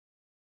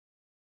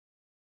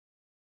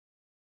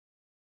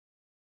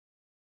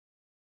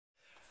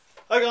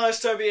Hi guys,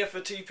 Toby here for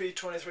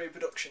TP23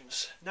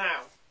 Productions.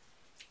 Now,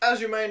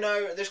 as you may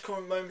know, at this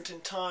current moment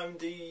in time,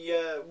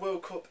 the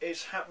World Cup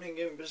is happening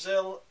in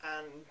Brazil,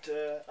 and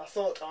I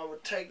thought I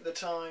would take the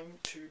time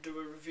to do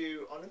a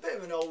review on a bit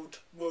of an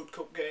old World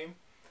Cup game,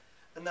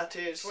 and that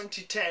is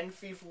 2010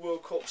 FIFA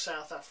World Cup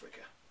South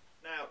Africa.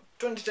 Now,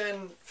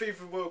 2010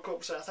 FIFA World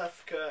Cup South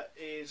Africa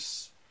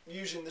is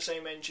using the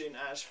same engine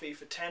as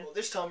FIFA 10, but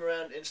this time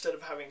around, instead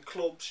of having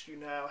clubs, you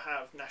now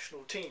have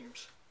national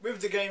teams.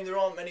 With the game, there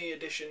aren't many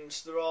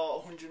additions. There are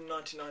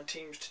 199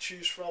 teams to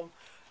choose from.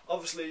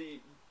 Obviously,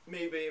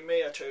 me being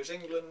me, I chose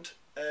England.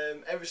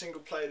 Every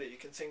single player that you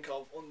can think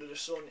of under the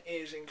sun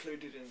is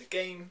included in the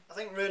game. I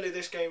think really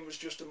this game was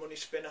just a money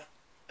spinner.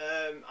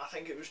 I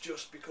think it was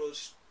just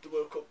because the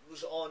World Cup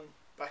was on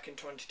back in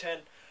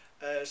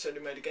 2010, so they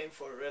made a game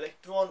for it really.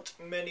 There aren't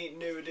many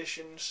new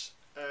additions.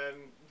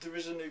 There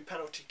is a new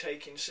penalty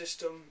taking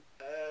system,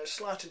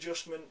 slight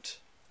adjustment,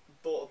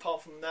 but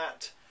apart from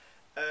that,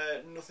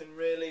 nothing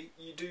really.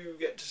 You do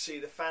get to see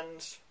the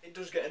fans. It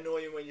does get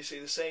annoying when you see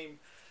the same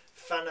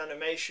fan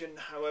animation,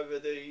 however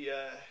the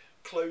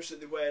clothes that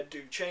they wear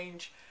do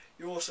change.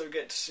 You also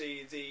get to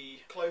see the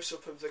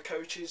close-up of the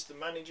coaches, the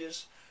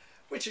managers,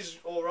 which is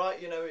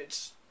alright, you know,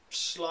 it's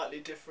slightly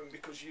different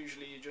because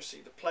usually you just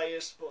see the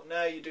players, but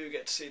now you do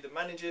get to see the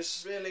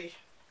managers. Really,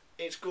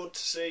 it's good to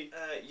see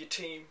your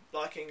team,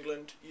 like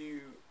England,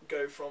 you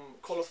go from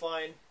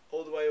qualifying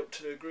all the way up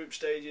to the group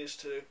stages,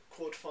 to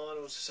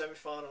quarterfinals,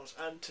 semi-finals,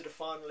 and to the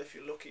final if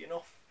you're lucky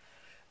enough.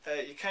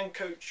 You can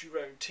coach your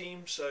own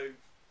team, so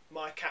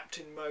my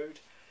captain mode,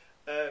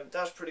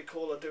 that's pretty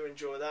cool. I do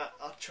enjoy that.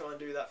 I try and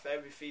do that for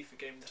every FIFA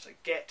game that I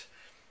get.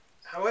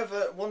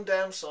 However, one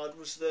downside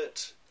was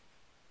that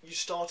you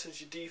start as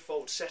your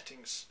default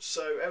settings,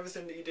 so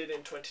everything that you did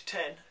in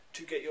 2010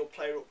 to get your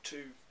player up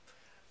to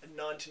a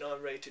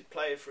 99 rated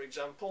player, for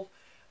example,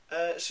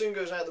 soon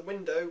goes out the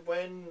window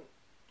when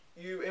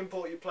you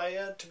import your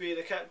player to be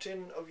the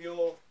captain of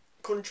your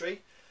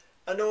country,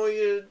 and all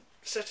your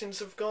settings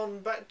have gone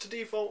back to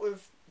default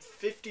with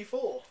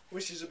 54,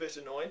 which is a bit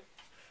annoying.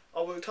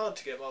 I worked hard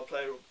to get my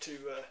player up to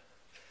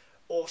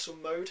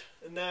awesome mode,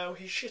 and now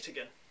he's shit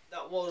again.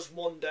 That was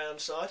one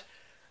downside.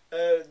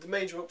 The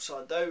major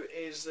upside though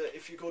is that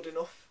if you're good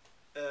enough,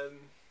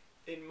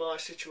 in my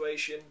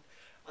situation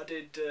I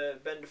did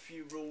bend a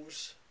few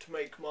rules to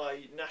make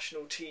my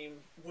national team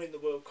win the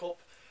World Cup.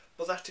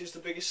 But that is the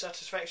biggest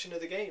satisfaction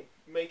of the game,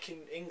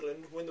 making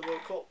England win the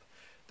World Cup.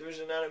 There is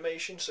an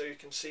animation so you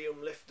can see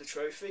them lift the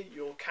trophy.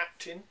 Your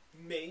captain,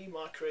 me,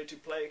 my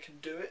creative player, can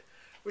do it,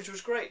 which was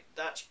great.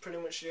 That's pretty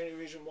much the only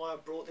reason why I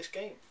brought this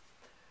game.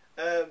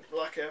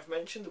 Like I have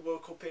mentioned, the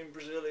World Cup in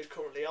Brazil is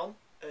currently on,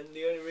 and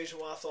the only reason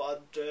why I thought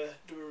I'd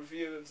do a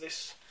review of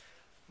this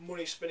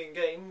money spinning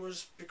game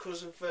was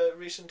because of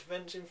recent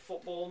events in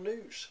football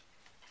news.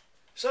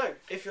 So,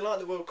 if you like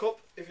the World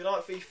Cup, if you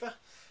like FIFA,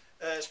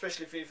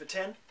 especially FIFA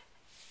 10,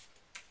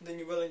 then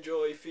you will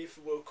enjoy FIFA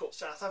World Cup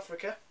South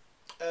Africa.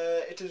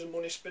 It is a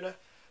money spinner.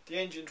 The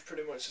engine's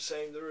pretty much the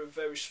same. There are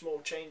very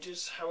small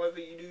changes. However,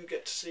 you do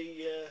get to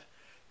see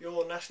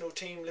your national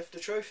team lift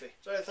the trophy.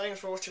 So thanks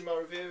for watching my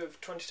review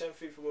of 2010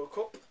 FIFA World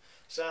Cup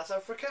South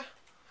Africa.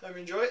 Hope you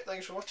enjoy it.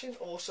 Thanks for watching.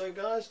 Also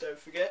guys, don't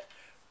forget,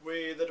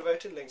 we're the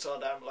Devoted. Links are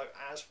down below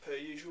as per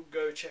usual.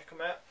 Go check them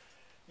out.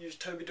 Use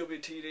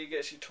TobyWTD,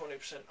 gets you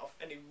 20% off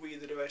any We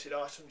The Devoted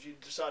items you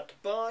decide to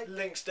buy.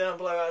 Links down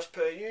below as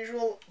per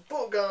usual.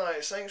 But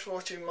guys, thanks for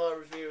watching my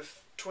review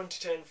of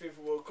 2010 FIFA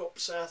World Cup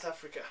South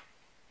Africa.